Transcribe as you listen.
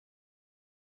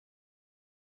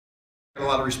A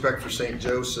lot of respect for St.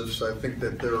 Joseph's. I think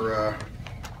that they're at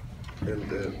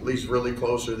least really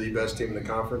close to the best team in the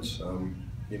conference.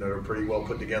 You know, they're pretty well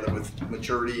put together with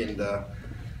maturity and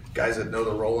guys that know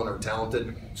their role and are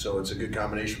talented. So it's a good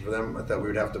combination for them. I thought we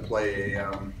would have to play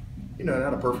a, you know,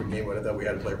 not a perfect game, but I thought we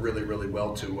had to play really, really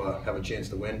well to have a chance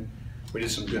to win. We did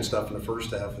some good stuff in the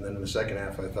first half, and then in the second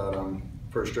half, I thought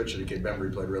first stretch of the kid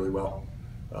Bembry played really well.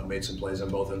 Made some plays on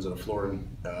both ends of the floor,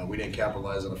 and we didn't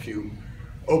capitalize on a few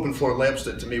open floor layups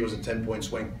that to me was a 10-point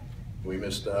swing. We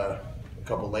missed a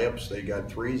couple layups. They got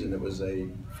threes, and it was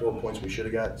 4 points we should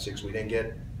have got, 6 we didn't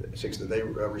get, 6 that they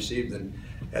received. And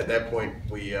at that point,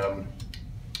 we,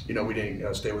 you know, we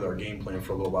didn't stay with our game plan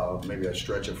for a little while, maybe a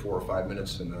stretch of 4 or 5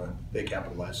 minutes, and they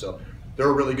capitalized. So they're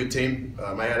a really good team.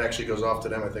 My hat actually goes off to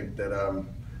them. I think that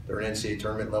they're an NCAA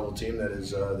tournament level team that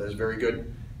is very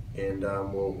good, and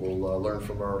we'll learn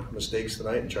from our mistakes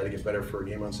tonight and try to get better for a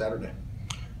game on Saturday.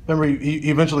 Remember,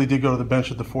 he eventually did go to the bench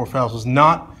with the 4 fouls. Was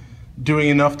not doing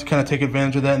enough to kind of take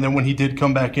advantage of that, and then when he did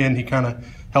come back in, he kind of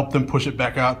helped them push it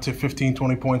back out to 15,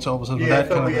 20 points all of a sudden. Yeah, I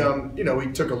thought we, you know,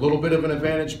 we took a little bit of an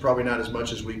advantage, probably not as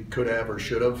much as we could have or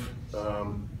should have.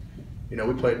 You know,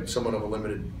 we played somewhat of a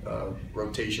limited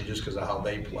rotation just because of how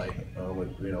they play,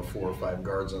 with, you know, 4 or 5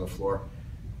 guards on the floor.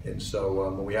 And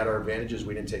so when we had our advantages,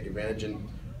 we didn't take advantage. And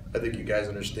I think you guys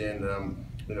understand,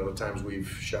 you know, the times we've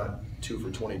shot 2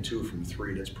 for 22 from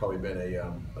 3, that's probably been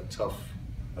a tough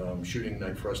shooting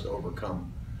night for us to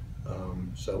overcome.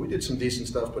 So we did some decent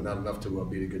stuff, but not enough to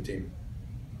beat a good team.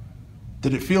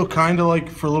 Did it feel kind of like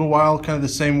for a little while, kind of the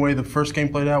same way the first game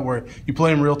played out, where you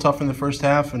play them real tough in the first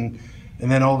half, and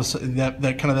then all of a sudden that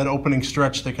kind of that opening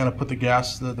stretch, they kind of put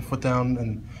the foot down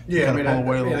and kind of pull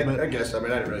away a little bit? I guess. I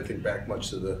mean, I didn't really think back much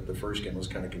to the first game. I was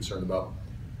kind of concerned about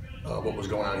what was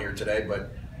going on here today,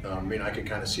 but I mean, I could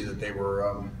kind of see that they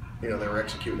were, you know, they were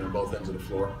executing on both ends of the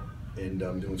floor and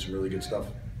doing some really good stuff.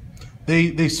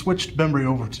 They switched Bembry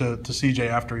over to CJ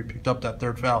after he picked up that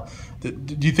 3rd foul.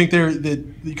 Do you think that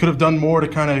you could have done more to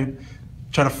kind of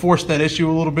try to force that issue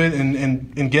a little bit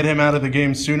and get him out of the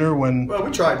game sooner? When well,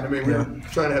 we tried. I mean, we were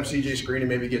trying to have CJ screen and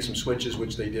maybe get some switches,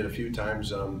 which they did a few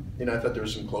times. You know, I thought there were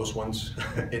some close ones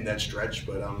in that stretch,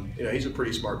 but you know, he's a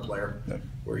pretty smart player,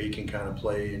 where he can kind of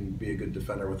play and be a good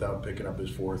defender without picking up his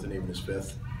 4th and even his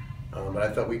 5th. But I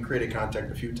thought we created contact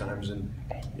a few times, and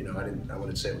you know, I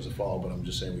wouldn't say it was a foul, but I'm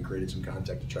just saying we created some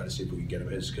contact to try to see if we could get him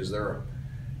his, because they're,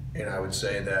 and I would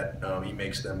say that he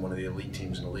makes them one of the elite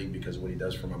teams in the league because of what he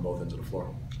does from on both ends of the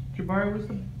floor. Jabari,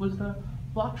 was the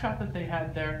block shot that they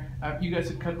had there? You guys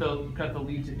had cut the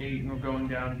lead to 8 and were going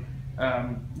down.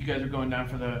 You guys were going down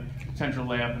for the central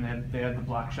layup, and they had the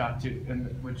block shot too, and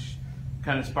which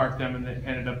kind of sparked them, and they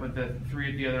ended up with the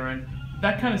 3 at the other end.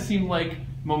 That kind of seemed like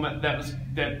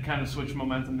that kind of switched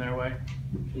momentum their way.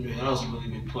 Yeah, that was a really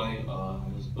good play. It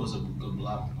was a good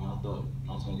block. I thought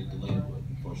I was going to get the layup, but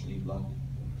unfortunately he blocked it. It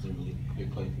was a really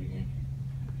big play for the game.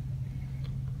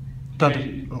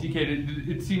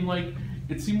 DK, it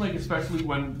seemed like especially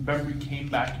when Bembry came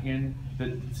back in,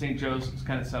 that St. Joe's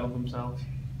kind of settled themselves.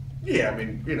 Yeah, I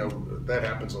mean, you know, that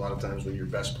happens a lot of times when your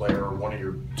best player or one of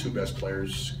your 2 best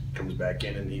players comes back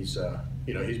in, and he's,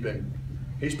 you know, he's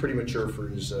pretty mature for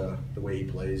his the way he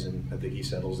plays, and I think he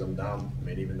settles them down. I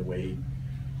mean, even the way he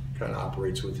kind of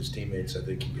operates with his teammates, I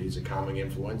think he's a calming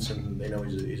influence, and they know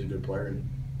he's a good player. And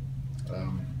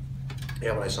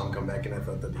yeah, when I saw him come back in, I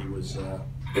thought that he was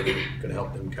going to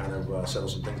help them kind of settle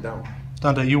some things down.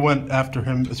 Dante, you went after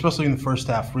him, especially in the first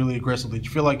half, really aggressively. Did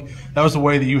you feel like that was the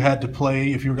way that you had to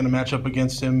play if you were going to match up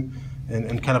against him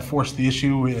and kind of force the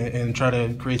issue and try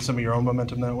to create some of your own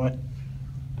momentum that way?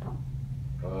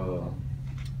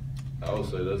 I would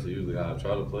say that's usually how I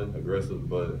try to play, aggressive,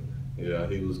 but yeah,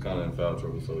 he was kind of in foul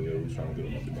trouble, so yeah, we was trying to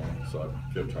get him up the game, so I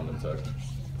kept trying to attack him.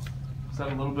 Is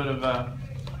that a little bit of a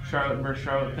Charlotte versus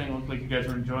Charlotte thing? It looked like you guys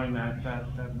were enjoying that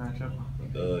matchup.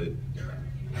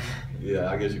 Yeah,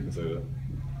 I guess you can say that.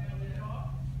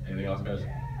 Anything else, guys?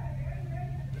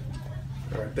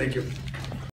 All right, thank you.